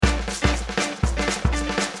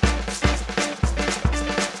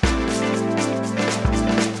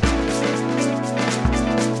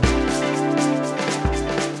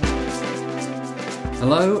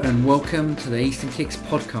Hello and welcome to the Eastern Kicks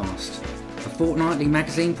podcast, a fortnightly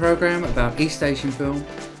magazine programme about East Asian film,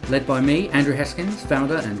 led by me, Andrew Heskins,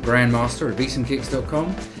 founder and grandmaster of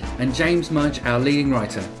easternkicks.com, and James Mudge, our leading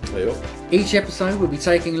writer. Hey-o. Each episode we'll be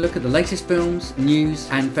taking a look at the latest films, news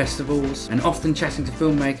and festivals, and often chatting to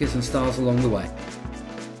filmmakers and stars along the way.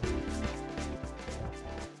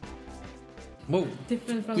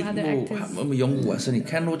 Different from other actors. 영국 왔으니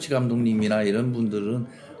켄 로치 감독님이나 이런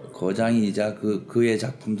분들은 거장이자 그의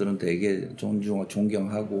작품들은 되게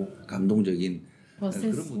존경하고 감동적인. Well,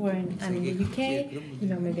 since we're in the UK,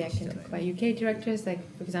 maybe I can talk about UK directors, like,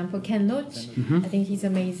 for example, Ken Loach. I think he's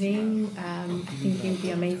amazing. I think it would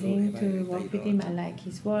be amazing to work with him. I like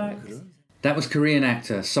his work. That was Korean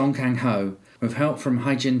actor Song Kang-ho, with help from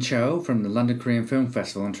Hae-jin Cho from the London Korean Film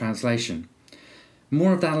Festival on translation.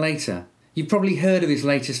 More of that later. You've probably heard of his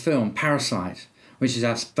latest film, Parasite, which is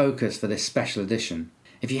our focus for this special edition.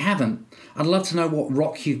 If you haven't, I'd love to know what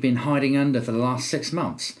rock you've been hiding under for the last 6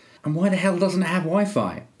 months, and why the hell doesn't it have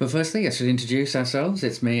Wi-Fi? But firstly, I should introduce ourselves.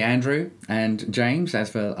 It's me, Andrew, and James,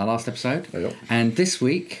 as for our last episode. Hey-o. And this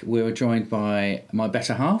week, we were joined by my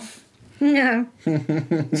better half. No.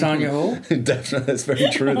 Tania Hall. Definitely, that's very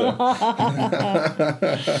true though.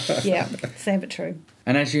 Yeah, sad but true.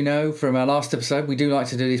 And as you know from our last episode, we do like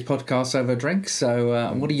to do these podcasts over a drink.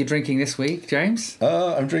 So what are you drinking this week, James?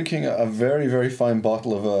 I'm drinking a very, very fine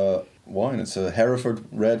bottle of wine. It's a Hereford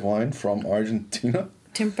red wine from Argentina.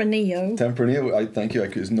 Tempranillo. Thank you.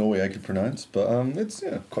 There's no way I could pronounce, but it's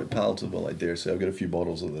quite palatable, I dare say. I've got a few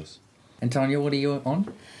bottles of this. And Tania, what are you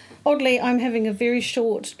on? Oddly, I'm having a very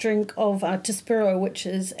short drink of Tispiro, which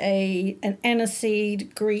is an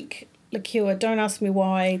aniseed Greek liqueur. Don't ask me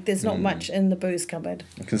why. There's not much in the booze cupboard.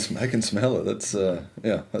 I can smell it. That's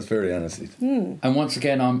that's very aniseed. And once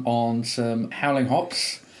again, I'm on some Howling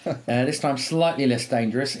Hops. This time slightly less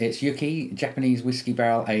dangerous. It's Yuki, Japanese whiskey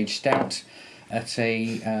barrel aged stout at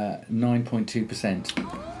a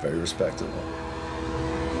 9.2%. Very respectable.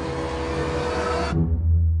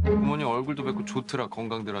 부모님 얼굴도 뵙고 좋더라.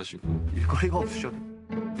 건강들 하시고. 일거리가 없으셔도.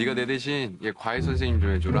 네가 내 대신 얘 과외 선생님 좀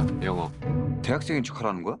해줘라. 영어. 대학생인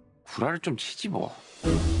척하라는 거야? 구라를 좀 치지 뭐.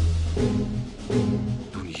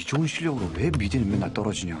 넌 이 좋은 실력으로 왜 미대는 맨날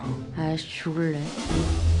떨어지냐? 아이씨 죽을래.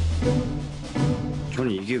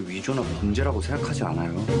 저는 이게 위조나 범죄라고 생각하지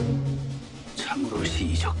않아요. 참으로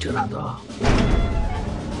시의적절하다.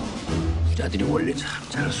 부자들이 원래 참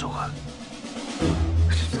잘 속아.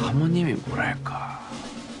 사모님이 뭐랄까.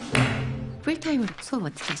 풀타임으로 수업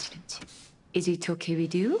어떻게 하시는지. Is it okay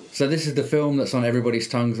with you? So this is the film that's on everybody's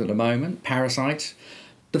tongues at the moment, Parasite.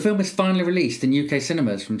 The film is finally released in UK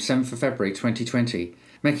cinemas from 7th of February 2020,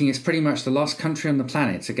 making us pretty much the last country on the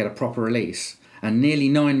planet to get a proper release, and nearly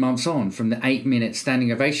 9 months on from the 8-minute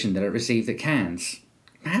standing ovation that it received at Cannes.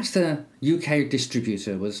 Perhaps the UK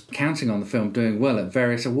distributor was counting on the film doing well at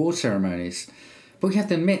various award ceremonies, but we have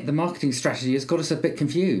to admit the marketing strategy has got us a bit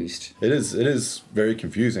confused. It is very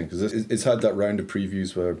confusing because it's had that round of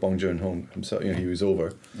previews where Bong Joon-ho himself, he was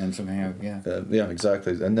over. And somehow, yeah. Yeah,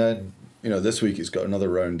 exactly. And then, this week it's got another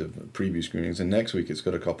round of preview screenings, and next week it's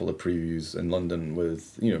got a couple of previews in London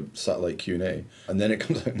with, satellite Q&A. And then it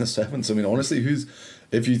comes out on the 7th. I mean, honestly,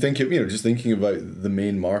 if you think, just thinking about the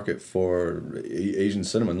main market for Asian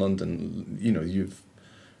cinema in London,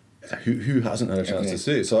 who hasn't had a chance to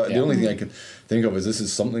see it? So the only thing I can think of is this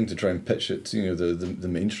is something to try and pitch it to the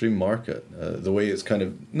mainstream market, the way it's kind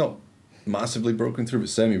of not massively broken through but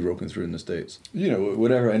semi broken through in the States.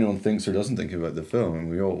 Whatever anyone thinks or doesn't think about the film,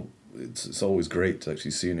 and it's always great to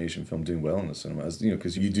actually see an Asian film doing well in the cinema,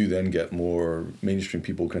 because you do then get more mainstream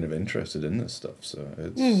people kind of interested in this stuff. So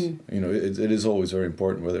it's it is always very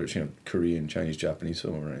important, whether it's Korean, Chinese, Japanese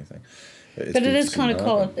film or anything. But it is kind of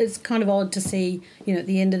odd. It's kind of odd to see, at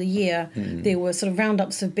the end of the year, there were sort of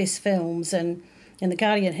roundups of best films, and The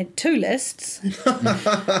Guardian had 2 lists.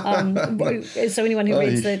 So anyone who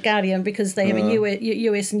reads The Guardian, because they have a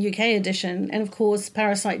US and UK edition, and of course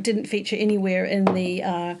Parasite didn't feature anywhere in the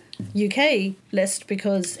UK list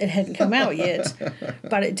because it hadn't come out yet,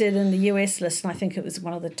 but it did in the US list, and I think it was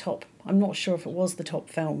one of the top. I'm not sure if it was the top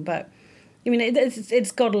film, but I mean,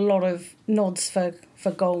 it's got a lot of nods for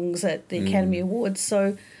gongs at the Academy Awards.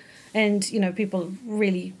 So, and people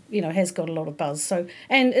really has got a lot of buzz. So,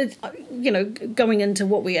 and it's going into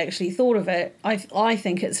what we actually thought of it, I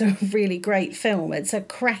think it's a really great film. It's a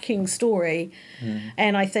cracking story,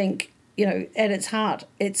 and I think at its heart,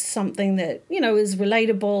 it's something that is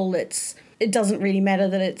relatable. it doesn't really matter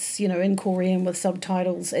that it's, in Korean with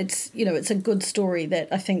subtitles. It's, it's a good story that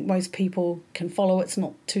I think most people can follow. It's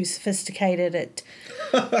not too sophisticated.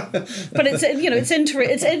 But it's, it's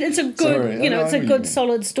a good, it's a good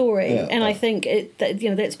solid story. Yeah, and I think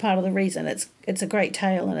that's part of the reason. It's a great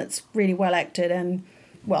tale, and it's really well acted, and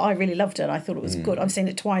well, I really loved it. I thought it was good. I've seen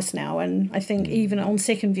it twice now, and I think even on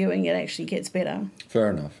second viewing, it actually gets better.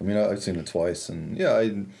 Fair enough. I mean, I've seen it twice, and yeah,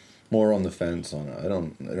 I'm more on the fence on it. I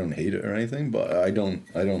don't hate it or anything, but I don't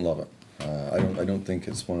love it. I don't think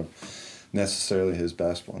it's one of necessarily his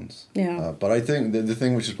best ones. Yeah. But I think the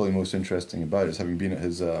thing which is probably most interesting about it is having been at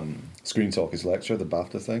his Screen Talk, his lecture, the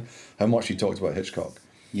BAFTA thing, how much he talked about Hitchcock.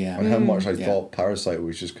 Yeah. And how much I thought Parasite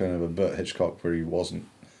was just kind of a bit Hitchcock where he wasn't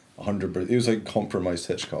 100%. It was like compromised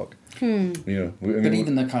Hitchcock. But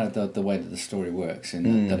even the kind of the way that the story works,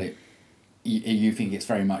 in that it you think it's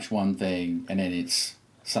very much one thing, and then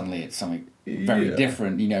suddenly it's something very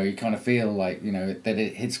different. You kind of feel like that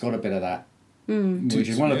it's got a bit of that, which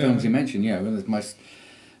is one of the films you mentioned. One of the most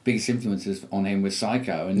biggest influences on him was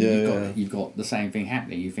Psycho, and you've got the same thing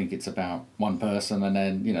happening. You think it's about one person, and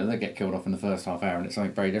then they get killed off in the first half hour, and it's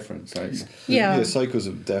something very different. So it's Psycho's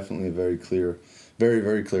definitely a very clear. Very,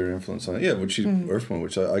 very clear influence on it. Yeah, which is Earthman,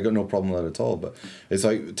 which I got no problem with that at all. But it's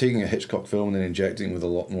like taking a Hitchcock film and then injecting it with a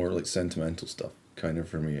lot more like sentimental stuff, kind of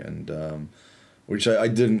for me. And which I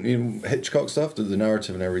didn't. Hitchcock stuff, the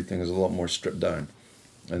narrative and everything is a lot more stripped down,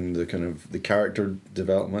 and the kind of the character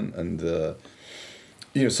development and the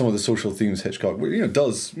some of the social themes Hitchcock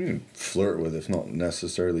does flirt with, if not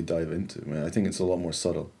necessarily dive into. I mean, I think it's a lot more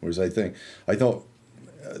subtle. Whereas I thought.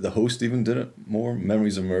 The Host even did it more.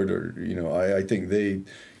 Memories of Murder. I think they,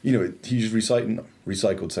 he's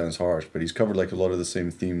recycled sounds harsh, but he's covered like a lot of the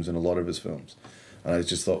same themes in a lot of his films, and I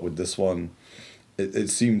just thought with this one, it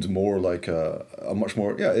seemed more like a much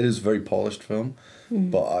more it is a very polished film,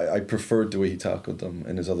 but I preferred the way he tackled them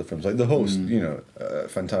in his other films, like The Host.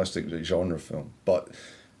 Fantastic genre film, but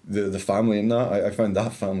the family in that I found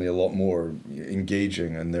that family a lot more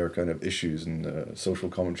engaging, and their kind of issues and social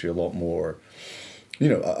commentary a lot more.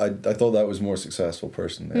 I thought that was more successful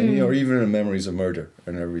personally. And, or even in Memories of Murder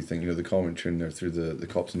and everything, the commentary in there through the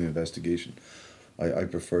cops and the investigation. I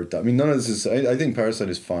preferred that. I mean, none of this is... I think Parasite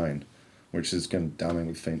is fine, which is kind of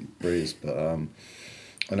damningly faint praise, but...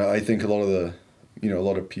 and I think a lot of the... a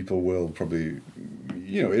lot of people will probably...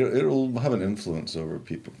 it'll have an influence over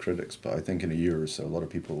critics, but I think in a year or so, a lot of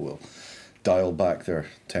people will dial back their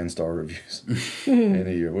 10-star reviews in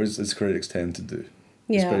a year, whereas as critics tend to do.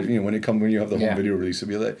 Yeah. Especially, when you have the home video release, it'll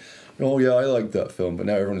be like, oh yeah, I like that film, but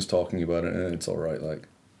now everyone's talking about it and it's all right, like,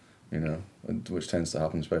 which tends to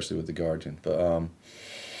happen, especially with The Guardian. But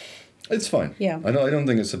it's fine. Yeah. I don't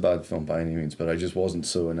think it's a bad film by any means, but I just wasn't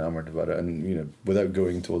so enamored about it, and without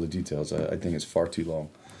going into all the details, I think it's far too long.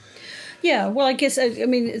 Yeah, well, I guess, I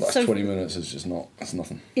mean... Last 20 minutes is just not... It's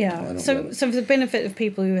nothing. Yeah, so for the benefit of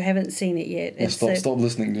people who haven't seen it yet... Yeah, stop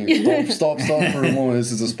listening to you. Stop for a moment.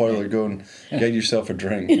 This is a spoiler. Go and get yourself a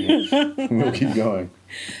drink. We'll keep going.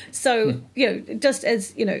 So, just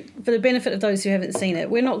as, for the benefit of those who haven't seen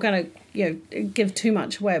it, we're not going to, give too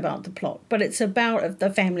much away about the plot, but it's about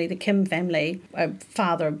the family, the Kim family, a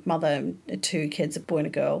father, a mother, and 2 kids, a boy and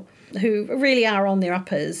a girl, who really are on their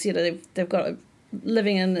uppers. They've got...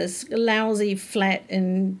 living in this lousy flat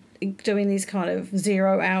and doing these kind of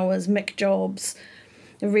 0 hours mick jobs.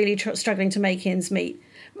 They're really struggling to make ends meet,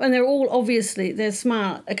 and they're all they're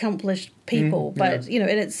smart, accomplished people. But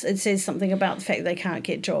and it says something about the fact that they can't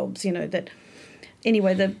get jobs. That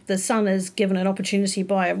anyway, the son is given an opportunity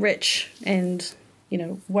by a rich and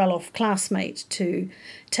well-off classmate to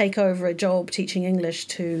take over a job teaching English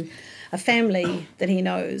to a family that he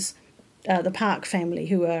knows. The Park family,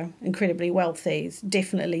 who are incredibly wealthy,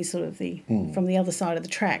 definitely sort of from the other side of the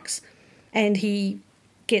tracks. And he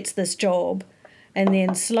gets this job, and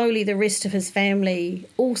then slowly the rest of his family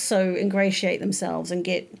also ingratiate themselves and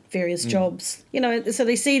get various jobs. So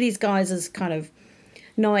they see these guys as kind of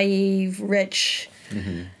naive, rich,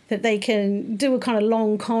 that they can do a kind of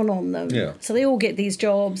long con on them. Yeah. So they all get these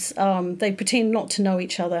jobs. They pretend not to know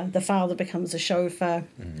each other. The father becomes a chauffeur.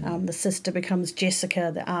 The sister becomes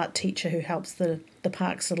Jessica, the art teacher who helps the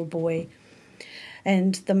Park's little boy.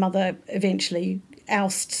 And the mother eventually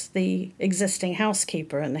ousts the existing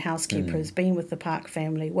housekeeper, and the housekeeper has been with the Park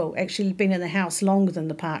family. Well, actually been in the house longer than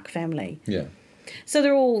the Park family. Yeah. So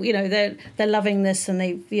they're all, they're loving this, and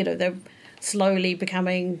they're slowly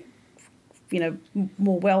becoming...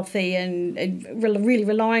 more wealthy and really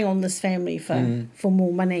relying on this family for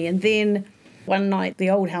more money. And then one night the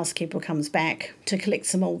old housekeeper comes back to collect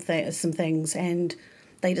some things, and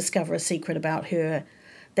they discover a secret about her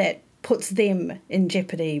that puts them in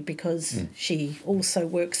jeopardy because she also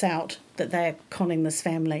works out that they're conning this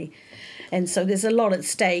family. And so there's a lot at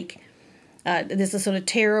stake. There's a sort of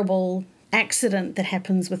terrible accident that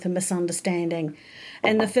happens with a misunderstanding.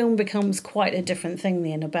 And the film becomes quite a different thing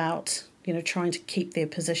then about, trying to keep their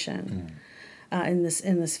position in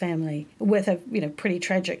this family with pretty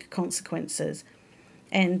tragic consequences.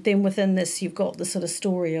 And then within this, you've got the sort of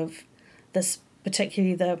story of this,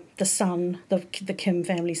 particularly the son, the Kim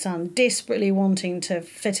family son, desperately wanting to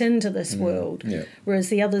fit into this world, whereas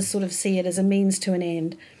the others sort of see it as a means to an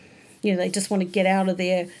end. They just want to get out of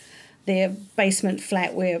their basement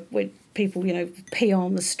flat where people, pee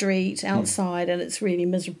on the street outside, and it's really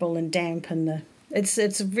miserable and damp, and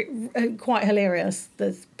it's quite hilarious,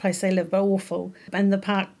 the place they live, but awful. And the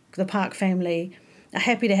Park family are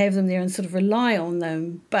happy to have them there and sort of rely on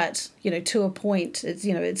them, but to a point,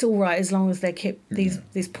 it's all right as long as they're kept.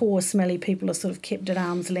 These poor smelly people are sort of kept at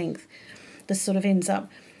arm's length. This sort of ends up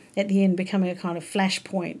at the end becoming a kind of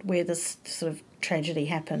flashpoint where this sort of tragedy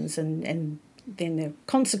happens, and then the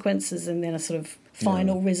consequences, and then a sort of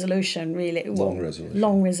final resolution. Really, long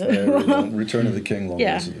resolution. Return of the King. Long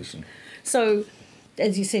resolution. So,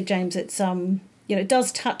 as you said, James, it's it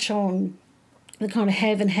does touch on the kind of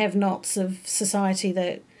have and have-nots of society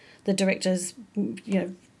that the director's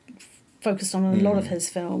focused on in a lot of his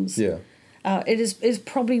films. Yeah, it is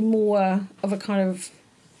probably more of a kind of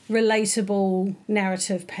relatable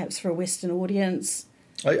narrative, perhaps for a Western audience.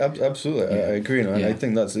 I agree, and I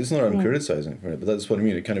think it's not I'm criticising for it, but that's what I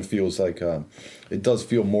mean. It kind of feels like it does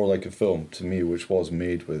feel more like a film to me, which was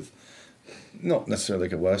made with not necessarily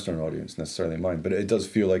like a Western audience necessarily in mind, but it does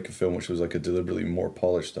feel like a film which was like a deliberately more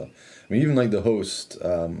polished stuff. I mean, even like The Host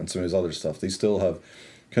and some of his other stuff, they still have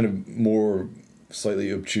kind of more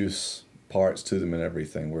slightly obtuse parts to them and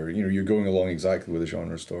everything, where you're going along exactly with a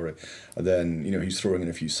genre story, and then he's throwing in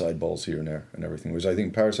a few side balls here and there and everything, whereas I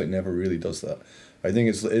think Parasite never really does that. I think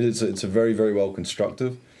it's a very, very well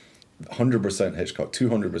constructed, 100% Hitchcock,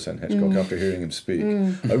 200% Hitchcock after hearing him speak.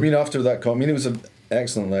 I mean, after that, it was an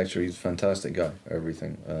excellent lecture. He's a fantastic guy,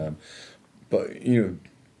 everything. But,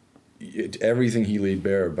 everything he laid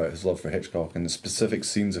bare about his love for Hitchcock and the specific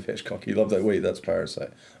scenes of Hitchcock, he loved that. Wait, that's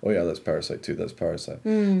Parasite. Oh, yeah, that's Parasite too. That's Parasite.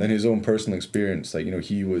 Then his own personal experience, like,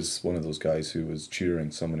 he was one of those guys who was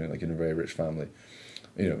tutoring someone in a very rich family.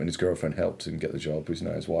 And his girlfriend helped him get the job, who's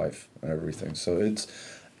now his wife and everything. So it's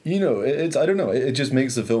I don't know, it just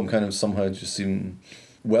makes the film kind of somehow just seem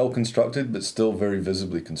well constructed, but still very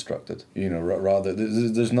visibly constructed. Rather,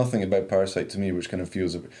 there's nothing about Parasite to me which kind of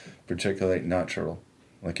feels particularly natural,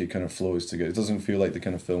 like it kind of flows together. It doesn't feel like the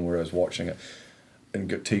kind of film where I was watching it and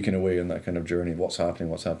get taken away in that kind of journey. What's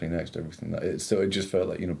happening next, everything. It just felt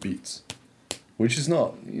like beats. Which is it's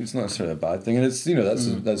not necessarily a bad thing, and it's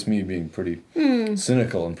that's me being pretty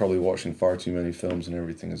cynical and probably watching far too many films and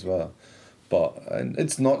everything as well. But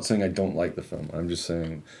it's not saying I don't like the film. I'm just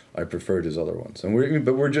saying I preferred his other ones. And it'd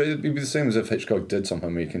be the same as if Hitchcock did somehow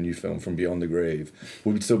make a new film from Beyond the Grave.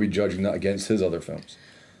 We would still be judging that against his other films.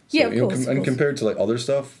 So, of course. And compared to like other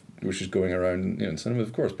stuff, which is going around in cinema,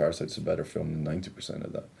 of course, Parasite's a better film than 90%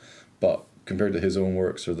 of that. But compared to his own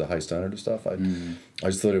works or the high standard of stuff, I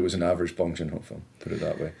just thought it was an average Bong Joon-ho film, put it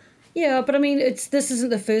that way. Yeah, but I mean, this isn't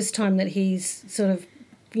the first time that he's sort of,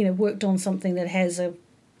 worked on something that has a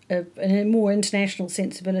more international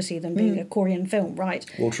sensibility than being a Korean film, right?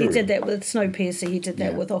 Well, true. He did that with Snowpiercer, he did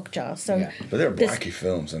that with Okja. So, but they're wacky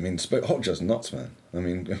films. I mean, Okja's nuts, man. I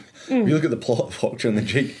mean, if you look at the plot of Okja and the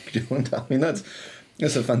Jake Gyllenhaal, I mean, that's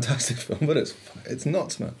a fantastic film, but it's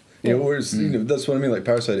nuts, man. Whereas that's what I mean. Like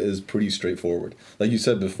Parasite is pretty straightforward. Like you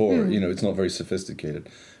said before, it's not very sophisticated.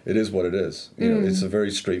 It is what it is. It's a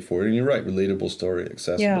very straightforward, and you're right, relatable story,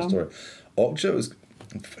 accessible story. Okja was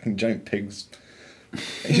fucking giant pigs,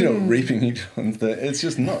 raping each other. It's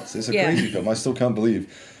just nuts. It's a crazy film. I still can't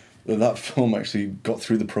believe that film actually got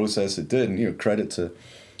through the process it did. And credit to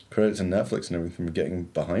Netflix and everything for getting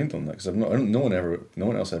behind on that, because no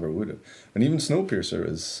one else ever would have. And even Snowpiercer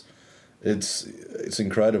is. It's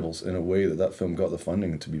incredible in a way that film got the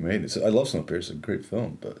funding to be made. I love Snowpiercer, it's a great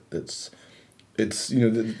film, but it's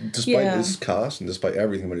despite this cast and despite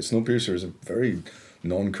everything, but Snowpiercer is a very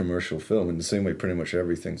non-commercial film in the same way pretty much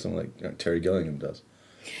everything someone like Terry Gilliam does.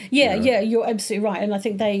 Yeah, you're absolutely right, and I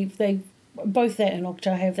think they both that and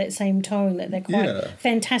Okja have that same tone, that they're quite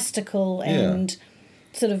fantastical and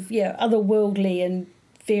sort of otherworldly and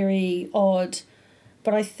very odd.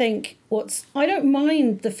 But I think I don't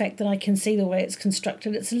mind the fact that I can see the way it's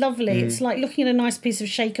constructed. It's lovely. It's like looking at a nice piece of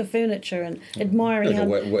Shaker furniture and admiring Like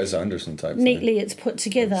how a Wes Anderson type neatly thing. it's put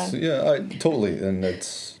together. Totally. And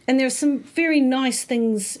there are some very nice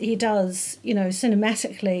things he does,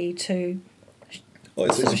 cinematically to. Oh,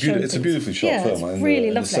 it's a beautifully shot film. It's and really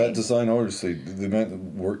the lovely. set design, obviously, the amount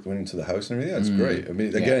of work went into the house and everything, that's great. I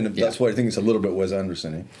mean, again, that's why I think it's a little bit Wes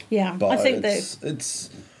Anderson-y. Yeah, but I think it's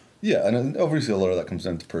yeah, and obviously a lot of that comes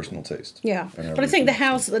down to personal taste. Yeah, but I think the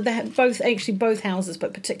house, both houses,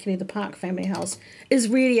 but particularly the Park family house, is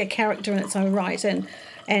really a character in its own right, and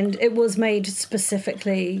it was made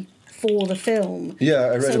specifically for the film. Yeah,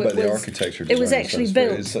 I read about the architecture design. It was actually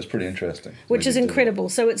built. That's pretty interesting. Which is incredible.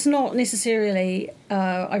 So it's not necessarily,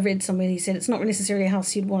 I read somewhere he said, it's not necessarily a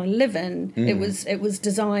house you'd want to live in. It was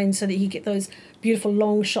designed so that you get those beautiful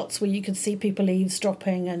long shots where you could see people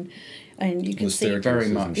eavesdropping and you can see... Very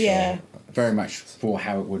much for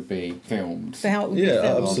how it would be filmed. For how it would be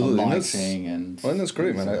filmed. Absolutely. Lighting and that's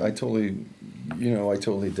great, man. I totally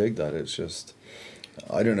dig that. It's just...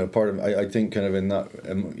 I don't know. Part of I think kind of in that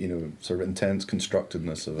sort of intense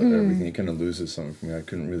constructedness of it, everything, it kind of loses something for me. I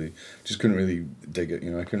couldn't really dig it.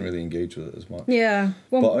 I couldn't really engage with it as much. Yeah.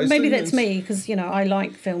 Well, maybe that's me because I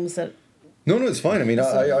like films that. No, it's fine. I mean,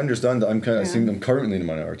 I understand that I'm I'm currently in a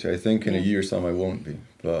minority. I think in a year's time I won't be.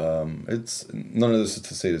 But it's none of this is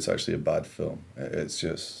to say it's actually a bad film. It's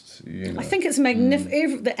just I think it's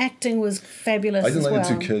magnificent. The acting was fabulous. I didn't as like well.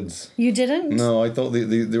 the two kids. You didn't? No, I thought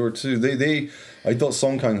they were too. I thought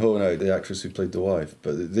Song Kang-ho, the actress who played the wife,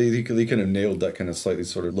 but they kind of nailed that kind of slightly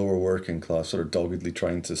sort of lower working class, sort of doggedly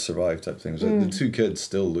trying to survive type things. The two kids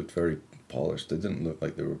still looked very polished. They didn't look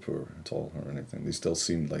like they were poor at all or anything. They still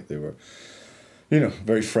seemed like they were,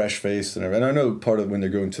 very fresh faced and everything. And I know part of when they're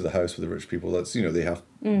going to the house with the rich people, that's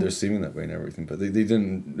they're seeming that way and everything. But they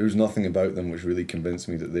didn't. There was nothing about them which really convinced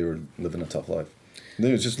me that they were living a tough life.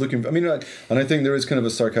 They was just looking. I mean, and I think there is kind of a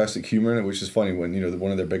sarcastic humor in it, which is funny when one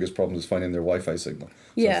of their biggest problems is finding their Wi-Fi signal.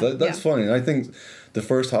 So that's funny, and I think the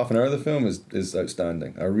first half an hour of the film is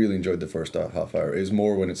outstanding. I really enjoyed the first half hour. It was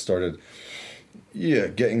more when it started,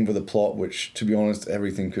 getting with a plot which, to be honest,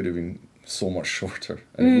 everything could have been so much shorter,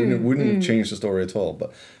 and it wouldn't have changed the story at all.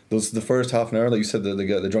 But the first half an hour, like you said, they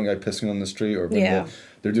get the drunk guy pissing on the street, or when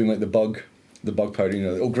they're doing like the bug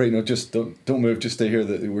powder, oh great, no, just don't move, just stay here,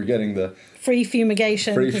 that we're getting the free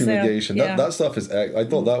fumigation. That stuff is, I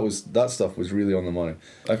thought that stuff was really on the money.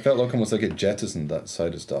 I felt like almost like it jettisoned that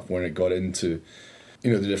side of stuff when it got into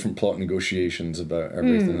the different plot negotiations about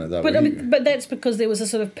everything like that. But that's because there was a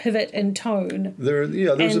sort of pivot in tone.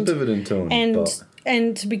 There's a pivot in tone,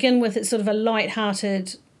 and to begin with, it's sort of a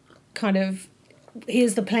light-hearted kind of,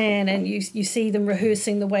 here's the plan, and you see them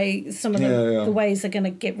rehearsing the way the ways they're going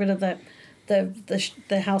to get rid of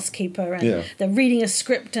the housekeeper, and they're reading a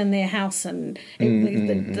script in their house, and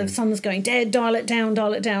the son's going, Dad, dial it down,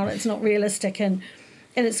 it's not realistic, and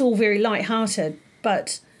it's all very light-hearted.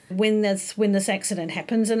 But when this accident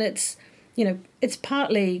happens, and it's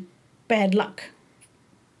partly bad luck,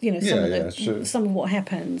 some of what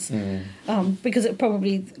happens, because it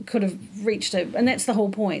probably could have reached it, and that's the whole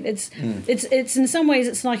point. It's in some ways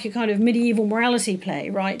it's like a kind of medieval morality play,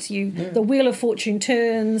 right? The wheel of fortune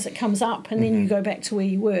turns, it comes up, and then you go back to where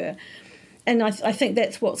you were, and I think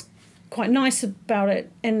that's what's quite nice about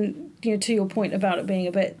it. And to your point about it being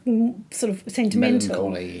a bit sort of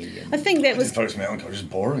sentimental, I think that was. I thought it was melancholy, just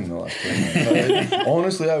boring the last 20 minutes.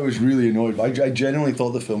 Honestly, I was really annoyed. I genuinely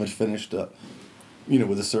thought the film had finished up.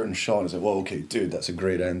 With a certain shot, it's like, well, okay, dude, that's a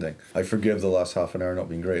great ending. I forgive the last half an hour not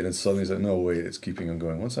being great, and then suddenly it's like, no, wait, it's keeping on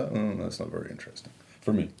going. What's that? Oh, that's not very interesting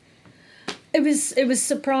for me. It was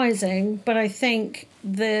surprising, but I think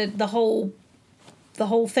the whole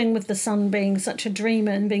thing with the son being such a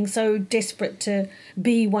dreamer and being so desperate to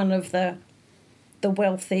be one of the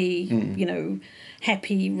wealthy,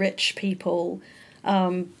 happy, rich people.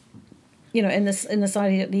 In this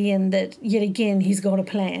idea at the end that yet again he's got a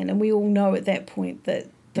plan, and we all know at that point that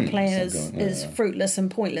the plan is fruitless and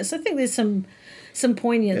pointless. I think there's some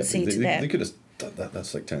poignancy to that. They could have done that.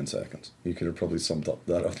 That's like 10 seconds. You could have probably summed up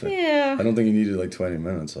that up there. Yeah. I don't think you needed like 20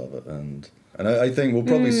 minutes of it, and I think we'll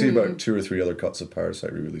probably see about 2 or 3 other cuts of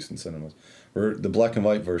Parasite re-released in cinemas. Where the black and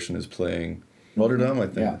white version is playing Rotterdam, I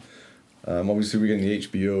think. Yeah. Obviously we're getting the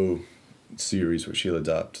HBO series which he'll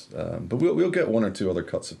adapt, but we'll get 1 or 2 other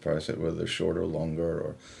cuts of Parasite, whether they're shorter or longer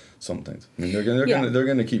or something. I mean, they're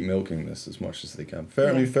going to keep milking this as much as they can.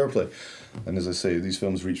 Fair play. And as I say, these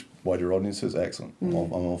films reach wider audiences. Excellent. I'm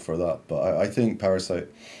all for that. But I think Parasite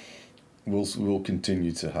will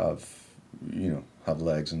continue to have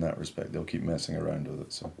legs in that respect. They'll keep messing around with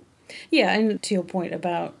it. So. Yeah, and to your point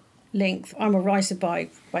about length. I'm a writer by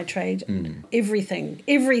trade.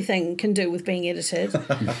 Everything can do with being edited.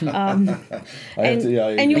 And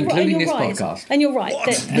including this right. podcast. And you're right.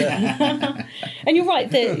 And you're right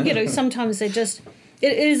that sometimes they're just.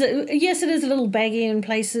 It is a little baggy in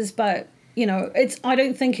places, but I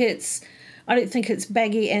don't think it's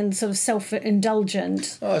baggy and sort of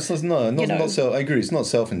self-indulgent. Oh, it's not I agree. It's not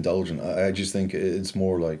self-indulgent. I just think it's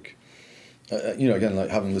more like, again, like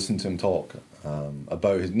having listened to him talk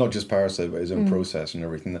about his, not just Parasite, but his own process and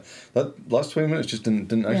everything. That last 20 minutes just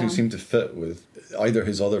didn't actually seem to fit with either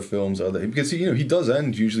his other films, because he does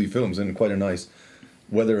end usually films in quite a nice,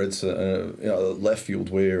 whether it's a left field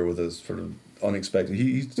way or with a sort of unexpected.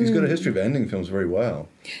 He's got a history of ending films very well.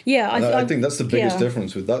 Yeah, I think that's the biggest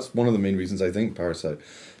difference with. That's one of the main reasons I think Parasite,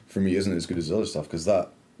 for me, isn't as good as the other stuff, because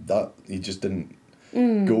that he just didn't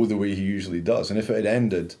go the way he usually does. And if it had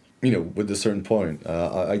ended, with a certain point,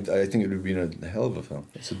 I think it would have been a hell of a film.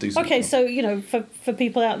 It's a decent. Okay, film. so for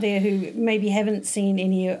people out there who maybe haven't seen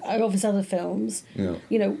any of his other films,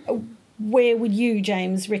 where would you,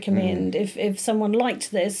 James, recommend if someone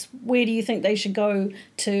liked this? Where do you think they should go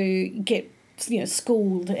to get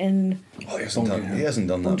schooled in? Oh, he hasn't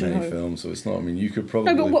done that many films, so it's not. I mean, you could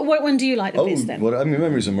probably. No, but what one do you like the best then? Well, I mean,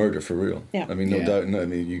 Memories of Murder for real. Yeah. I mean, no doubt. No, I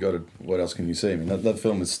mean, you got to. What else can you say? I mean, that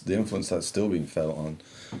film is the influence that's still being felt on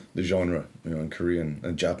the genre, in Korean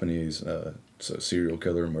and Japanese sort of serial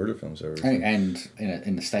killer and murder films. And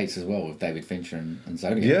in the States as well with David Fincher and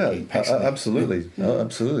Zodiac. Yeah, absolutely,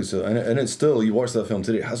 absolutely. So and it's still, you watch that film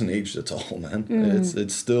today, it hasn't aged at all, man.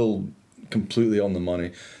 It's still completely on the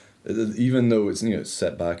money. Even though it's it's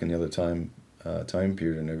set back in the other time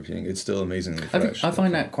period and everything, it's still amazingly fresh. I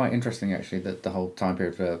find that quite interesting, actually, that the whole time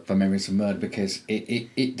period for Memories of Murder, because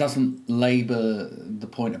it doesn't labour the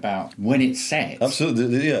point about when it's set.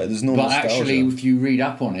 Absolutely, yeah. There's no. But nostalgia. actually, if you read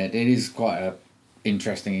up on it, it is quite a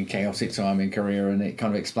interesting and chaotic time in Korea, and it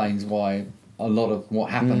kind of explains why a lot of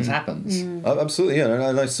what happens. Absolutely, yeah.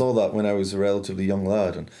 And I saw that when I was a relatively young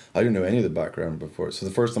lad, and I didn't know any of the background before. So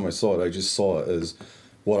the first time I saw it, I just saw it as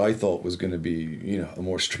what I thought was going to be, a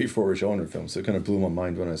more straightforward genre film. So it kind of blew my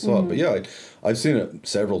mind when I saw it. But yeah, I've seen it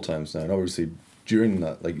several times now. And obviously during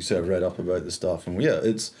that, like you said, I've read up about the stuff. And yeah,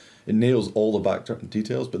 it nails all the background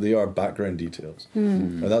details, but they are background details.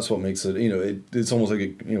 And that's what makes it, it's almost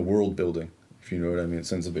like a world building, if you know what I mean. It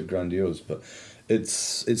sounds a bit grandiose, but it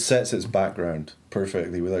sets its background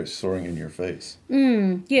perfectly without throwing it in your face.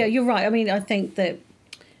 Yeah, you're right. I mean, I think that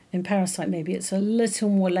in Parasite, maybe it's a little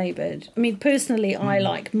more laboured. I mean, personally, I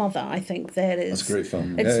like Mother. I think that is... That's a great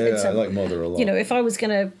film. I like Mother a lot. If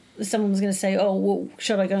someone was going to say, oh, well,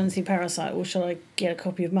 should I go and see Parasite or should I get a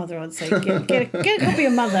copy of Mother? I'd say, get a copy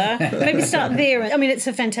of Mother. Maybe start there. I mean, it's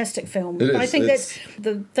a fantastic film. But I think that's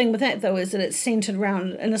the thing with that, though, is that it's centred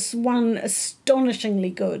around one astonishingly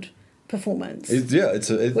good performance.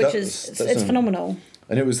 It's phenomenal.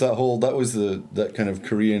 And it was that kind of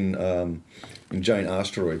Korean... giant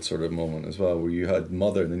asteroid sort of moment as well, where you had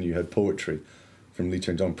Mother and then you had Poetry from Lee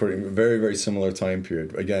Chang-dong. Very, very similar time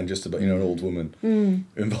period. Again, just about an old woman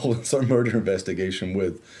involved in some murder investigation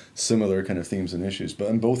with similar kind of themes and issues.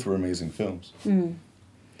 And both were amazing films.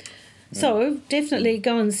 So definitely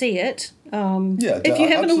go and see it. If you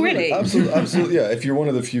haven't already. Absolutely. Yeah, if you're one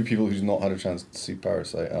of the few people who's not had a chance to see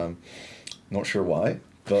Parasite, not sure why,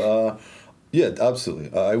 but yeah,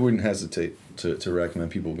 absolutely. I wouldn't hesitate to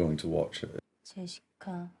recommend people going to watch it.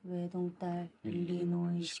 제시카 외동딸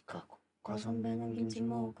일리노이 시카고 과선배는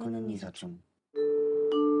김치모 그는 이사촌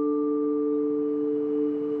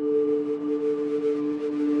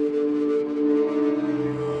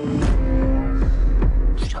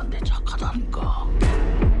부자인데 착하다니까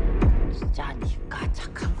진짜 니가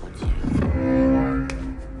착한 거지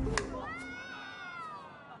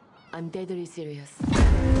I'm deadly serious.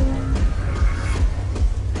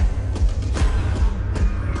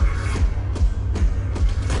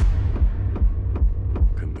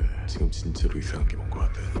 지금 진짜로 이상한 게 뭔 것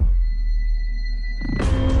같아.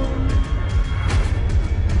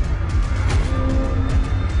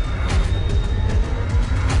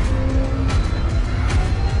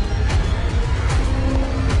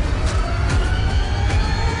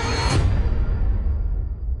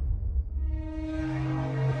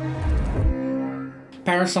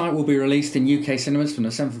 Parasite will be released in UK cinemas from the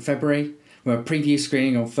 7th of February, with a preview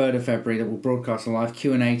screening on 3rd of February that will broadcast a live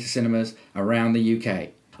Q&A to cinemas around the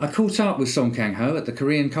UK. I caught up with Song Kang-ho at the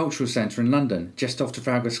Korean Cultural Centre in London, just off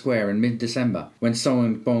Trafalgar Square in mid-December, when Song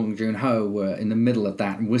and Bong Joon-ho were in the middle of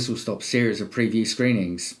that whistle-stop series of preview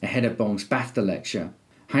screenings ahead of Bong's BAFTA lecture.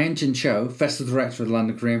 Hyun Jin Cho, Festival Director of the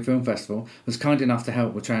London Korean Film Festival, was kind enough to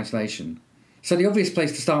help with translation. So the obvious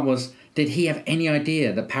place to start was, did he have any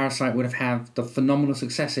idea that Parasite would have had the phenomenal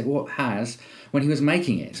success it has when he was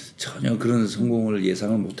making it? 전혀 그런 성공을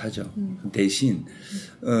예상을 못하죠. 대신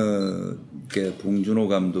봉준호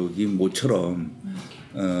감독이 모처럼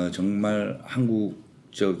정말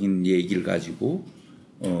한국적인 얘기를 가지고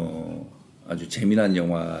아주 재미난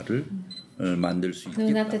영화를 만들 수 있겠다. No,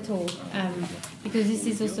 not at all. Because this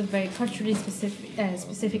is also very culturally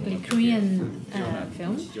specifically Korean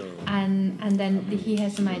film, and then he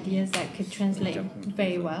has some ideas that could translate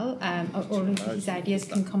very well, or his ideas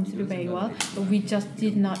can come through very well. But we just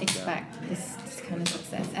did not expect this kind of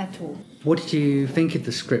success at all. What did you think of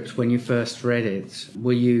the script when you first read it?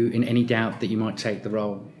 Were you in any doubt that you might take the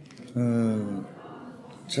role?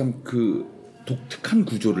 참 그 독특한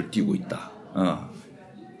구조를 띠고 있다.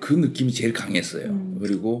 그 느낌이 제일 강했어요.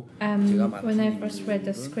 그리고 when I first read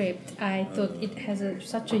the script, I thought it has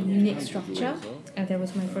such a unique structure. That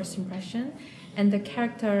was my first impression. And the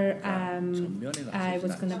character I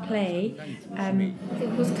was going to play,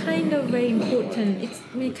 it was kind of very important. It's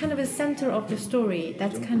kind of a center of the story.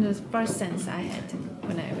 That's kind of the first sense I had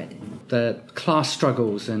when I read it. The class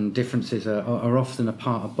struggles and differences are often a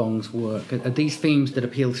part of Bong's work. Are these themes that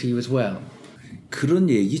appeal to you as well? 그런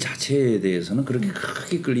얘기 자체에 대해서는 그렇게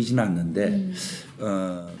크게 끌리지는 않는데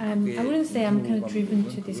I wouldn't say I'm kind of driven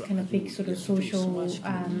to this kind of big sort of social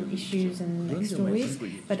issues and like stories,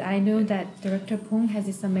 but I know that director Bong has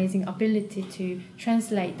this amazing ability to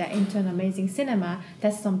translate that into an amazing cinema.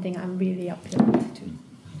 That's something I'm really appealed to.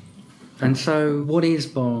 And so what is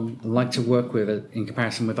Bong like to work with in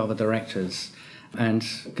comparison with other directors? And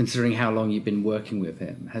considering how long you've been working with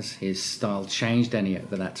him, has his style changed any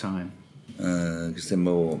over that time? 글쎄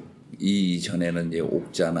뭐 이전에는 이제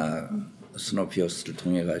옥자나 스노피어스를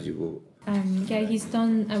통해 가지고 Yeah, he's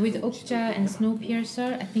done with Okja and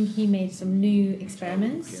Snowpiercer. I think he made some new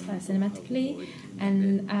experiments cinematically,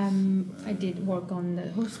 and I did work on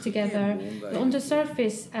the host together. But on the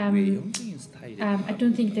surface, I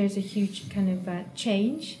don't think there's a huge kind of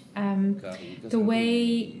change. The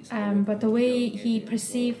way he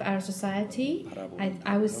perceived our society,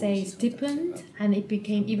 I would say, is deepened, and it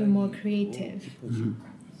became even more creative. Mm-hmm.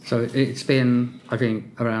 So it's been, I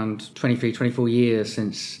think, around 23, 24 years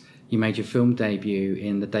since you made your film debut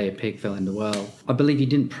in The Day a Pig Fell in the World. I believe you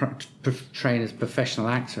didn't train as a professional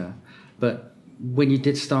actor, but when you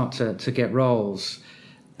did start to get roles,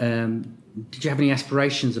 did you have any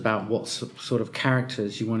aspirations about what sort of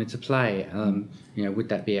characters you wanted to play? Would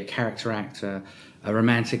that be a character actor, a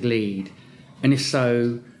romantic lead? And if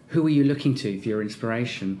so, who were you looking to for your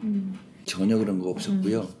inspiration? 전혀 그런 거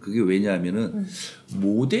없었고요. 그게 왜냐하면은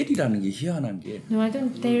모델이라는 게 희한한 게. No, I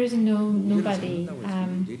don't. There is nobody.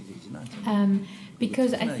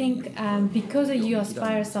 Because I think because you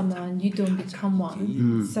aspire someone, you don't become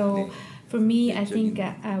one. So for me, I think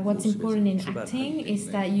what's important in acting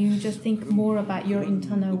is that you just think more about your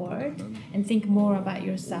internal world and think more about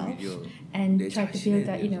yourself and try to build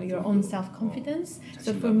that, your own self-confidence.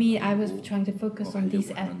 So for me, I was trying to focus on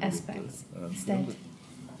these aspects instead.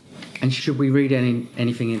 And should we read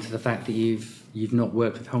anything into the fact that you've not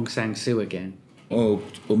worked with Hong Sang-soo again?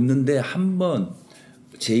 없는데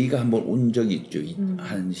제이가 한번 온 적이 있죠.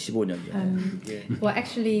 한 15년 전에. Well,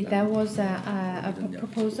 actually, there was a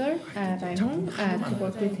proposal by Hong to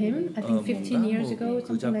work with him. I think 15 years ago, or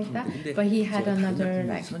something like that. But he had another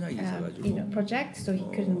project, so he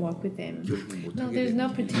couldn't work with him. No, there's no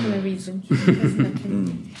particular reason.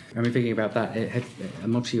 I mean, thinking about that,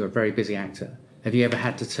 obviously you're a very busy actor. Have you ever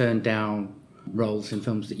had to turn down roles in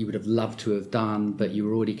films that you would have loved to have done, but you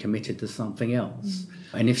were already committed to something else?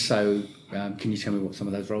 And if so, can you tell me what some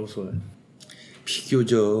of those roles were?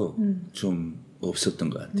 비교적 좀 없었던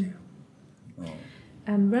것 같아요.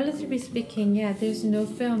 Relatively speaking, yeah, there's no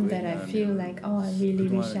film that I feel like, I really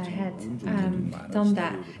wish I had done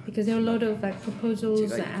that, because there were a lot of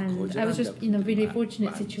proposals, and I was just in a really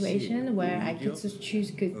fortunate situation where I could just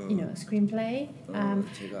choose good, screenplay,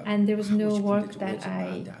 and there was no work that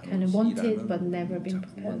I kind of wanted but never been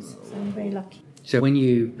proposed. So I'm very lucky. So when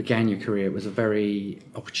you began your career, it was a very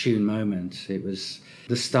opportune moment. It was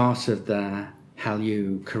the start of the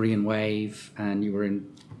Hallyu Korean wave, and you were in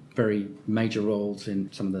very major roles in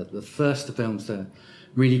some of the first films to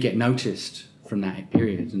really get noticed from that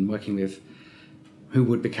period, and working with who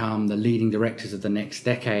would become the leading directors of the next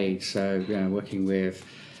decade. So working with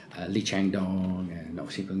Lee Chang-dong and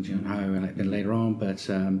obviously Joon-ho and then later on, but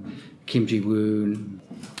Kim Ji-woon.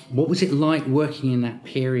 What was it like working in that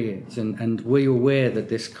period, and were you aware that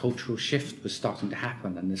this cultural shift was starting to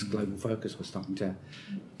happen and this global focus was starting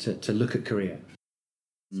to look at Korea?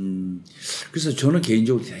 그래서 저는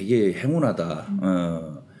개인적으로 되게 행운하다.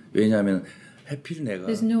 왜냐하면 하필 내가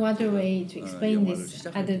There's no other way to explain this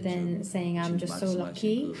other than saying I'm just so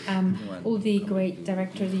lucky. All the great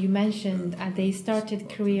directors you mentioned, they started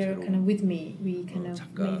career kind of with me. We kind of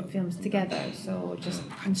made films together. So just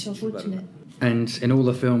I'm so fortunate. And in all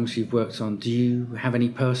the films you've worked on, do you have any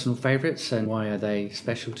personal favourites, and why are they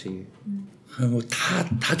special to you?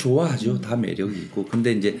 다 좋아하죠. 다 매력이 있고.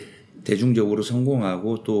 근데 이제 대중적으로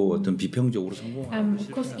성공하고 또 어떤 비평적으로 성공하고.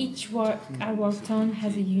 Of course, each work I worked on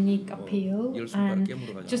has a unique appeal and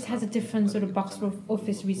just has a different sort of box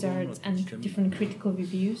office results and different critical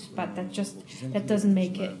reviews. But that doesn't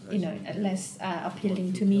make it, less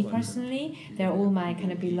appealing to me personally. They're all my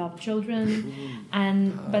kind of beloved children,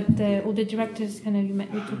 but all the directors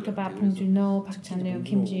we talked about Bong Joon-ho, Park Chan-wook,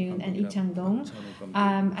 Kim Ji-yoon, and Lee Chang-dong.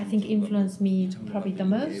 I think influenced me probably the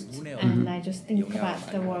most, and I just think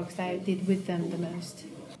about the works that I did with them the most.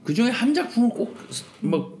 그 중에 한 작품을 꼭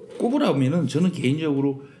꼽으라면은 저는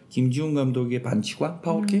개인적으로 김지훈 감독의 반치광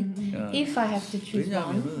파워킹. If I have to choose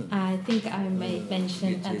one, I think I may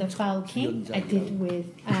mention the Foul King I did with.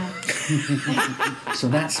 So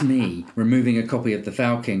that's me removing a copy of the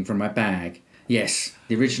Foul King from my bag. Yes,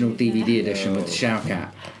 the original DVD edition with the shower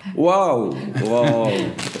cap. Wow.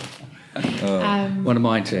 One of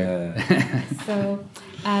mine too. So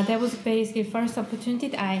that was basically the first opportunity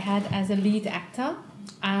that I had as a lead actor,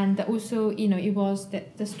 and also it was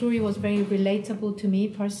the story was very relatable to me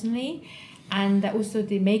personally, and also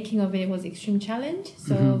the making of it was extreme challenge.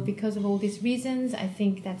 So because of all these reasons, I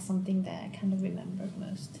think that's something that I kind of remember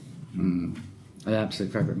most. An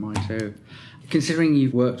absolute favourite of mine too. Considering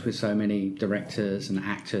you've worked with so many directors and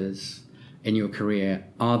actors in your career,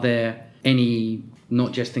 are there any,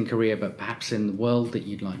 not just in Korea but perhaps in the world, that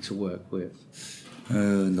you'd like to work with?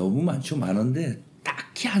 너무 많은데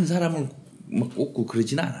딱히 한 사람을 꼽고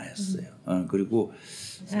그러진 않았어요. 그리고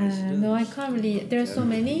no, I can't really. There are so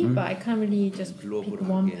many, but I can't really just pick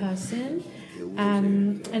one person.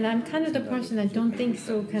 And I'm kind of the person I don't think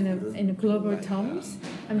so kind of in global terms.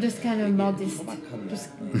 I'm just kind of modest,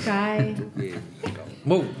 just guy,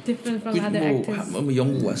 different from other actors.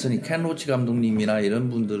 영국 왔으니 켄 로치 감독님이나 이런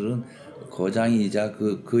분들은 거장이자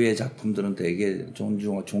그의 작품들은 되게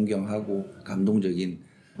존경하고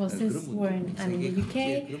감동적인. Well, since we're in the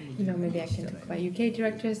UK, maybe I can talk about UK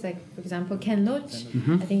directors, like, for example, Ken Loach.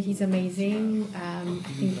 I think he's amazing. I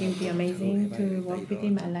think it would be amazing to work with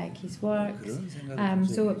him. I like his works.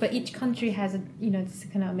 But each country has, this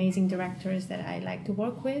kind of amazing directors that I like to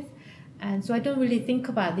work with. And so I don't really think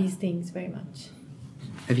about these things very much.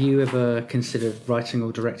 Have you ever considered writing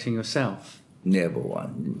or directing yourself? Never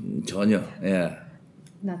one. 전혀. Yeah.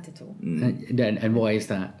 Not at all. And why is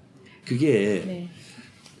that? 그게 네.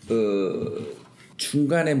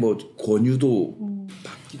 중간에 권유도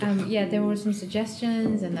받기도 하고. Yeah, there were some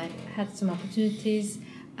suggestions and I had some opportunities.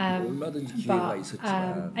 얼마든지 기회가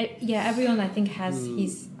있었지만. Everyone I think has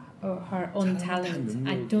his or her own talent.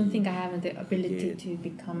 I don't think I have the ability to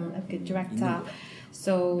become a good director.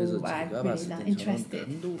 So I'm really not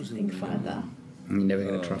interested to think further. You're never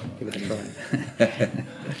going to try. Give it a try.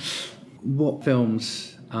 What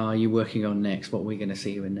films are you working on next? What are we going to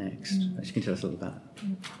see you in next? You can tell us a little about it.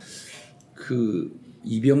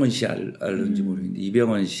 이병헌 씨 알는지 모르겠는데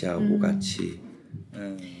이병헌 씨하고 같이.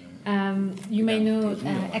 You may know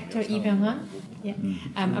actor Lee Byung-hun. Yeah.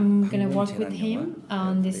 I'm gonna work with him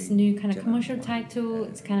on this new kind of commercial title.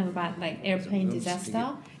 It's kind of about like airplane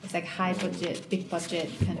disaster. It's like high budget, big budget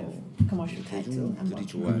kind of commercial title.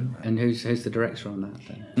 And who's the director on that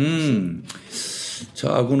then?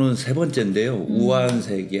 저하고는 세 번째인데요. 우아한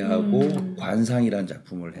세계하고 관상이라는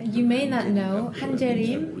작품을 했어요. You may not know Han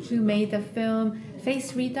Jae-rim, who made the film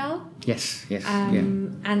Face Readout. Yes.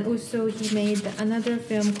 And also he made another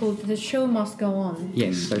film called The Show Must Go On.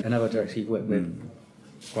 Yes, so another director you've worked with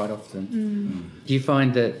quite often. Do you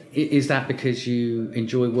find that, is that because you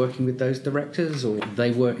enjoy working with those directors, or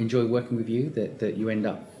they enjoy working with you, that you end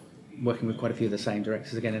up working with quite a few of the same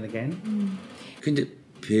directors again and again? 근데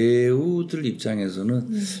배우들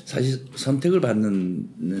입장에서는 사실 선택을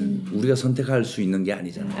받는 우리가 선택할 수 있는 게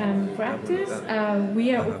아니잖아요. For actors,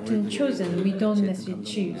 we are often chosen. We don't necessarily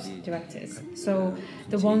choose directors. So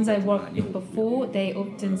the ones I worked with before, they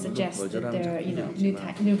often suggest that they're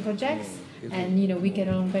new projects, and we get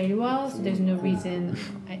along very well. So there's no reason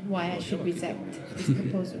why I should reject these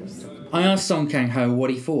proposals. I asked Song Kang-ho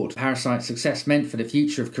what he thought Parasite's success meant for the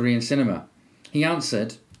future of Korean cinema. He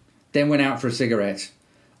answered, then went out for a cigarette.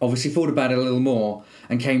 Obviously thought about it a little more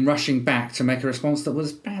and came rushing back to make a response that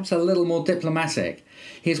was perhaps a little more diplomatic.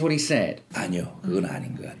 Here's what he said. 아니요, 그건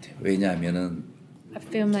아닌 것 같아요. 왜냐하면은 A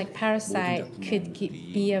film like Parasite could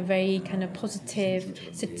be a very kind of positive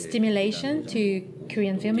stimulation to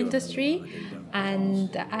Korean film industry,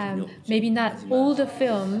 and maybe not all the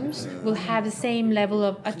films will have the same level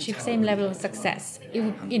of success. It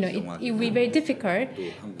will be very difficult,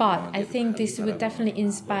 but I think this would definitely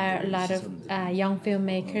inspire a lot of young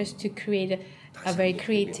filmmakers to create a very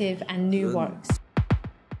creative and new works.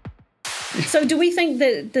 So do we think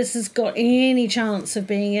that this has got any chance of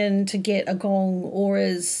being in to get a Gong, or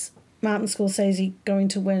is Martin Scorsese going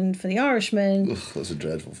to win for The Irishman? Ugh, that's a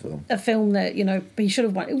dreadful film. A film that, he should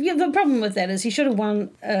have won. Yeah, the problem with that is he should have won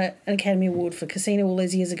an Academy Award for Casino all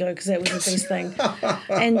those years ago, because that was the best thing.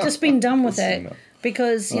 And just been done with it,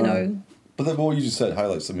 because, But what you just said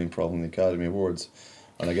highlights the main problem in the Academy Awards.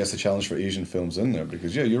 And I guess the challenge for Asian films in there,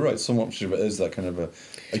 because you're right, so much of it is that kind of a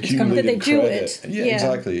accumulated credit. Yeah,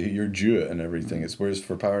 exactly. You're due it and everything. It's whereas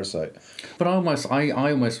for Parasite. But I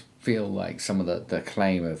almost feel like some of the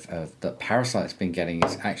claim of that Parasite's been getting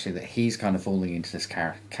is actually that he's kind of falling into this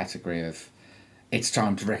category of it's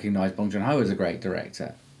time to recognise Bong Joon-ho as a great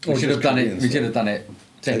director. We should have done it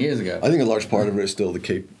 10 years ago. I think a large part of it is still the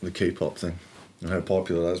K-pop thing and how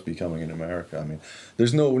popular that's becoming in America. I mean,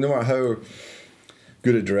 there's no matter how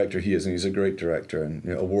good a director he is, and he's a great director and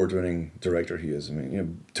award-winning director he is. I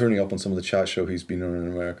mean, turning up on some of the chat show he's been on in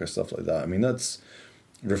America, stuff like that. I mean, that's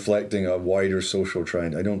reflecting a wider social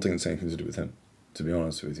trend. I don't think it's anything to do with him, to be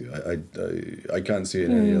honest with you. I can't see it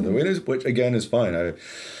any other way, which again is fine.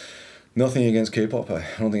 Nothing against K-pop. I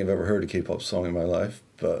don't think I've ever heard a K-pop song in my life,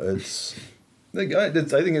 but I think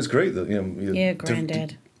it's great that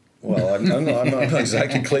Granddad. Well, I'm not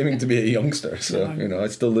exactly claiming to be a youngster, so I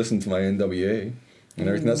still listen to my NWA. And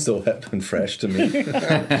everything that's still hip and fresh to me.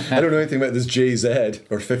 I don't know anything about this JZ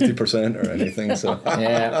or 50% or anything. So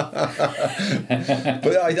yeah.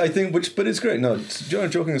 But I think but it's great. No,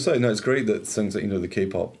 joking aside, it's great that things that the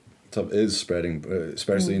K-pop stuff is spreading,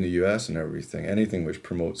 especially in the US and everything. Anything which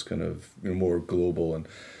promotes kind of more global and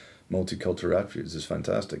multicultural attributes is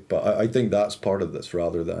fantastic. But I think that's part of this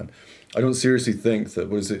rather than. I don't seriously think that,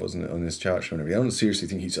 wasn't it on this chat show and everything, I don't seriously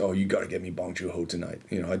think you got to get me Bong Joon-ho tonight.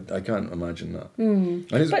 I can't imagine that. And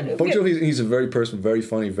Bong Joon-ho, he's a very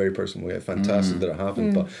funny, very personal way. Fantastic that it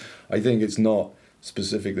happened, but I think it's not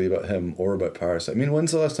specifically about him or about Parasite. I mean,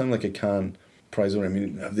 when's the last time a Cannes prize winner? I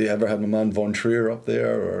mean, have they ever had my man Von Trier up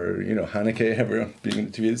there or, Haneke ever being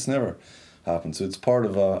on TV? It's never happened. So it's part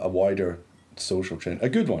of a wider social trend, a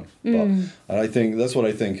good one. But and I think that's what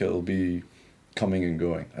I think it'll be coming and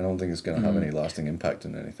going. I don't think it's going to have any lasting impact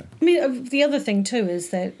on anything. I mean, the other thing too is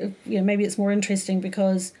that maybe it's more interesting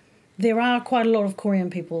because there are quite a lot of Korean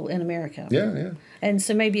people in America. Yeah. And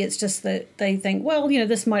so maybe it's just that they think, well,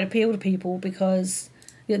 this might appeal to people because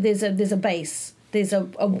there's a base. There's a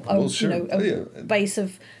base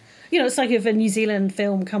of, it's like if a New Zealand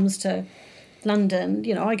film comes to London,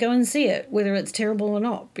 I go and see it, whether it's terrible or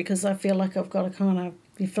not, because I feel like I've got to kind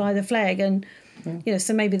of fly the flag, and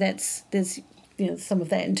so maybe there's some of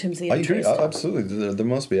that in terms of the interest. I agree, absolutely. There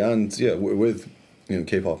must be, and with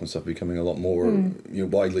K-pop and stuff becoming a lot more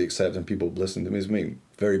widely accepted and people listening to me, it's making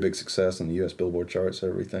very big success on the US Billboard charts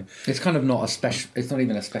and everything. It's kind of not a special. It's not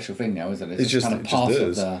even a special thing now, is it? It's just kind of part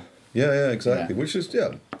of the. Yeah, exactly. Which is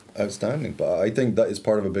outstanding. But I think that is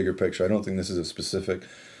part of a bigger picture. I don't think this is a specific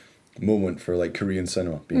moment for Korean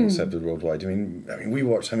cinema being accepted worldwide. I mean, we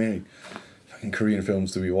watch how many fucking Korean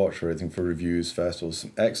films do we watch for everything, for reviews, festivals,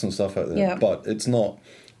 some excellent stuff out there. But it's not.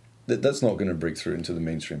 That's not going to break through into the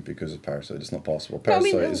mainstream because of Parasite. It's not possible.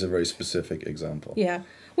 Parasite is a very specific example. Yeah.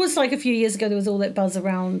 Well, it's like a few years ago there was all that buzz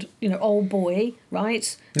around, Old Boy,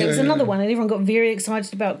 right? There was another one, and everyone got very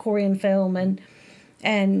excited about Korean film, and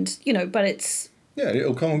but it's. Yeah,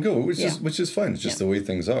 it'll come and go, which is fine. It's just the way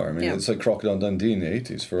things are. I mean, it's like Crocodile Dundee in the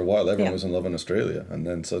 80s. For a while, everyone was in love in Australia, and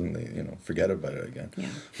then suddenly, forget about it again.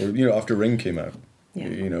 Yeah. Or, after Ring came out,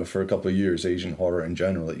 for a couple of years, Asian horror in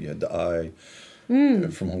general, you had The Eye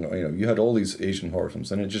from Hong Kong. You had all these Asian horror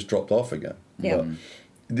films, and it just dropped off again. Yeah.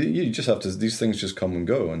 But you just have to. These things just come and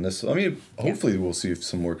go, and this. I mean, hopefully we'll see if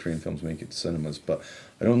some more Korean films make it to cinemas, but.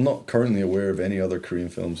 I'm not currently aware of any other Korean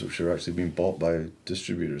films which are actually being bought by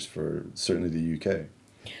distributors for certainly the UK.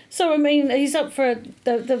 So, I mean, he's up for...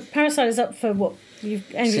 The Parasite is up for what?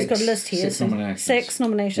 Andrew's got a list here. 6 nominations. 6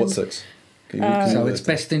 nominations. What 6? So it's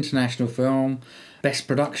Best International Film, Best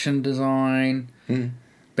Production Design,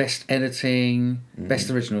 Best Editing,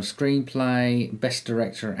 Best Original Screenplay, Best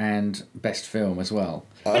Director, and Best Film as well.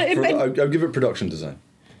 I'll give it Production Design.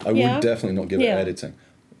 I would definitely not give it Editing.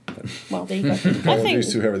 Well, there you go. I think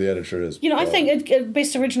whoever the editor is. I think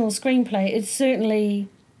Best Original Screenplay is certainly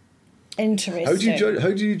interesting.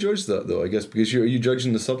 How do you judge that though? I guess because are you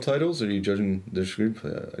judging the subtitles or are you judging the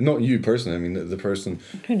screenplay? Not you personally. I mean the person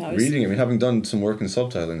who knows? Reading. I mean, having done some work in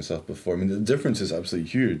subtitling and stuff before. I mean, the difference is absolutely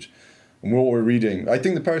huge. And what we're reading, I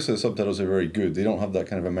think the Parasite subtitles are very good. They don't have that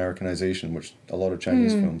kind of Americanization, which a lot of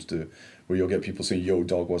Chinese films do, where you'll get people saying, "Yo,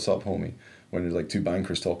 dog, what's up, homie?" when there's like two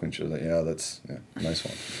bankers talking to you. Like, yeah, that's nice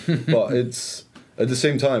one. But it's at the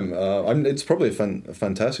same time, it's probably a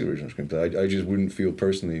fantastic original screenplay. I just wouldn't feel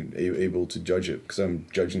personally able to judge it because I'm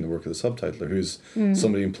judging the work of the subtitler, who's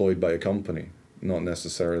somebody employed by a company. Not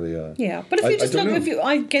necessarily but if you just look,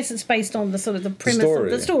 I guess it's based on the sort of the premise of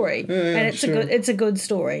the story, and it's a good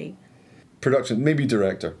story. Production, maybe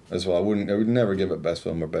director as well. I would never give it best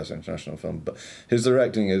film or best international film, but his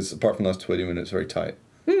directing is, apart from the last 20 minutes, very tight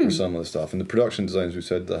for some of the stuff. And the production designs we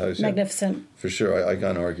said, the house, magnificent for sure. I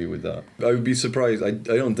can't argue with that. I would be surprised. I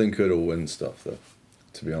don't think it'll win stuff though,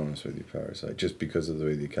 to be honest with you, Parasite, just because of the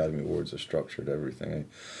way the Academy Awards are structured, everything.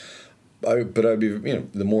 But I'd be,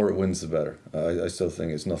 the more it wins, the better. I still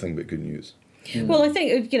think it's nothing but good news. Well, I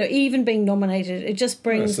think even being nominated, it just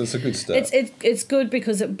brings. It's a good step. It's good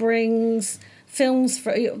because it brings films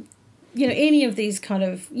for any of these kind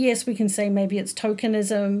of, yes, we can say maybe it's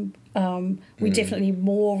tokenism. We definitely need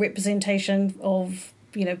more representation of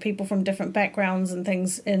people from different backgrounds and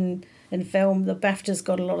things in film. The BAFTA's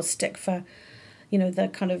got a lot of stick for. The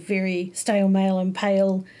kind of very stale, male and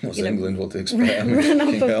pale, England, what to expect, run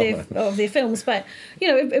up of their films. But,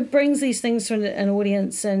 it brings these things to an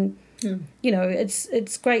audience, and,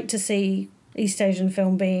 it's great to see East Asian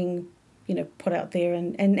film being, put out there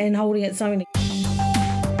and holding its own.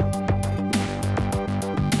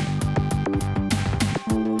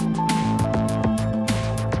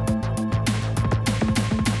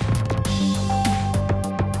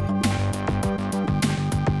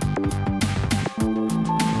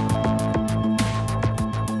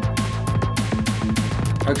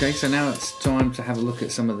 Okay, so now it's time to have a look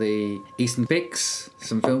at some of the Eastern picks,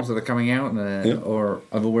 some films that are coming out or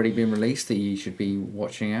have already been released that you should be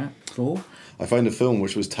watching out for. I find a film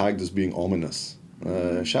which was tagged as being ominous.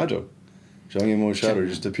 Shadow. Zhang Yimou's Shadow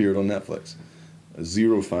just appeared on Netflix.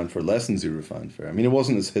 Less than zero fanfare. I mean, it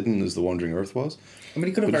wasn't as hidden as The Wandering Earth was. I mean,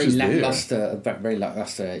 it got a very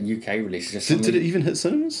lackluster UK release. Did it even hit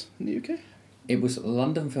cinemas in the UK? It was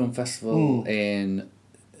London Film Festival in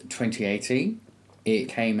 2018. It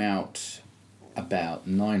came out about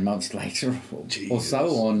 9 months later or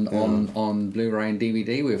so on Blu-ray and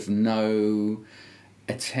DVD with no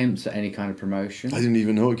attempts at any kind of promotion. I didn't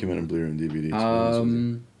even know it came out on Blu-ray and DVD.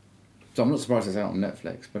 So I'm not surprised it's out on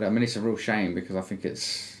Netflix, but I mean it's a real shame because I think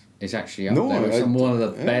it's actually up there with one of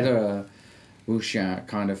the better wuxia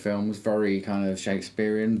kind of films, very kind of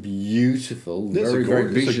Shakespearean, beautiful, very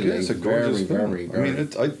visually, it's a gorgeous film. Very.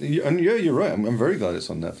 I mean, you're right. I'm very glad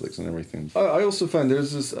it's on Netflix and everything. I also found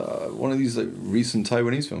there's this one of these like recent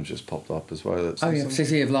Taiwanese films just popped up as well.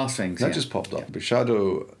 City of Last Things. That just popped up. But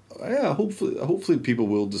Shadow, hopefully people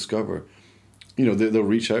will discover. They'll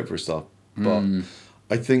reach out for stuff, but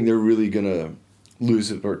I think they're really gonna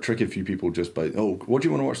lose it or trick a few people just by what do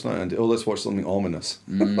you want to watch tonight? And let's watch something ominous.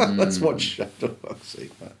 Let's watch Shadow.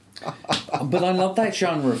 But I love that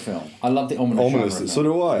genre of film. I love the ominous genre. So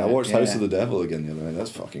do I. I watched House of the Devil again the other night.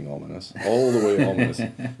 That's fucking ominous. All the way ominous.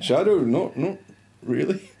 Shadow, not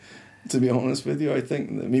really. To be honest with you, I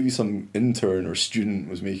think that maybe some intern or student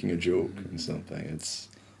was making a joke and something.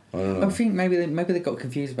 I don't know. I think maybe they got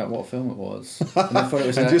confused about what film it was. And they thought it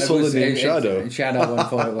was just saw the name Shadow. Shadow and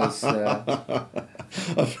thought it was.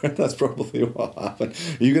 I've heard that's probably what happened.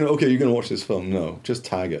 You're gonna watch this film? No, just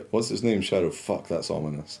tag it. What's his name? Shadow. Fuck, that's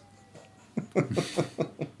ominous.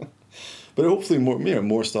 But hopefully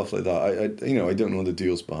more stuff like that. I don't know the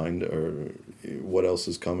deals behind it or what else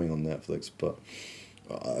is coming on Netflix, but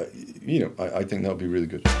I think that would be really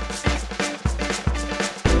good.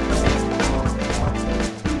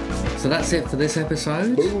 So that's it for this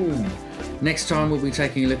episode. Boom. Next time we'll be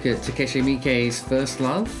taking a look at Takeshi Miike's First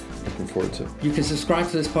Love. Looking forward to it. You can subscribe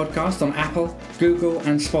to this podcast on Apple, Google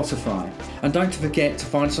and Spotify. And don't forget to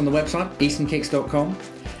find us on the website, easternkicks.com,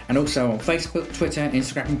 and also on Facebook, Twitter,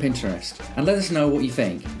 Instagram and Pinterest. And let us know what you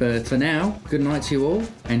think. But for now, good night to you all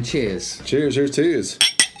and cheers. Cheers.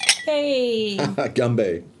 Hey!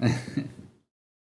 Gambe.